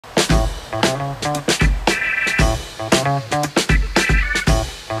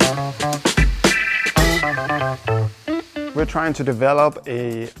we're trying to develop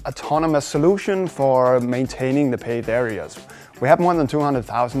an autonomous solution for maintaining the paved areas. We have more than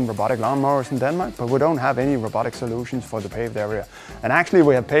 200,000 robotic lawnmowers in Denmark, but we don't have any robotic solutions for the paved area. And actually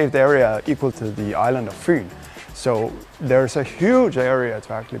we have paved area equal to the island of Fyn. So there's a huge area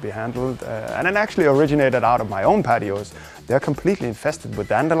to actually be handled, and it actually originated out of my own patios. They're completely infested with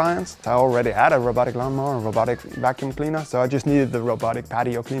dandelions. I already had a robotic lawnmower, a robotic vacuum cleaner, so I just needed the robotic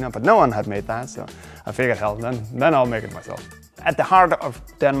patio cleaner, but no one had made that, so I figured, hell, then I'll make it myself. At the heart of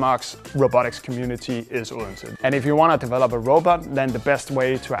Denmark's robotics community is Odense. And if you want to develop a robot, then the best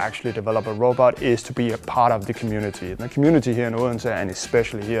way to actually develop a robot is to be a part of the community. The community here in Odense, and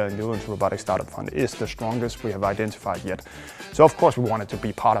especially here in the Odense Robotics StartUp Fund, is the strongest we have identified yet. So of course we wanted to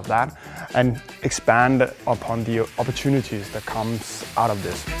be part of that and expand upon the opportunities that comes out of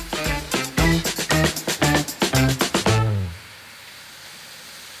this.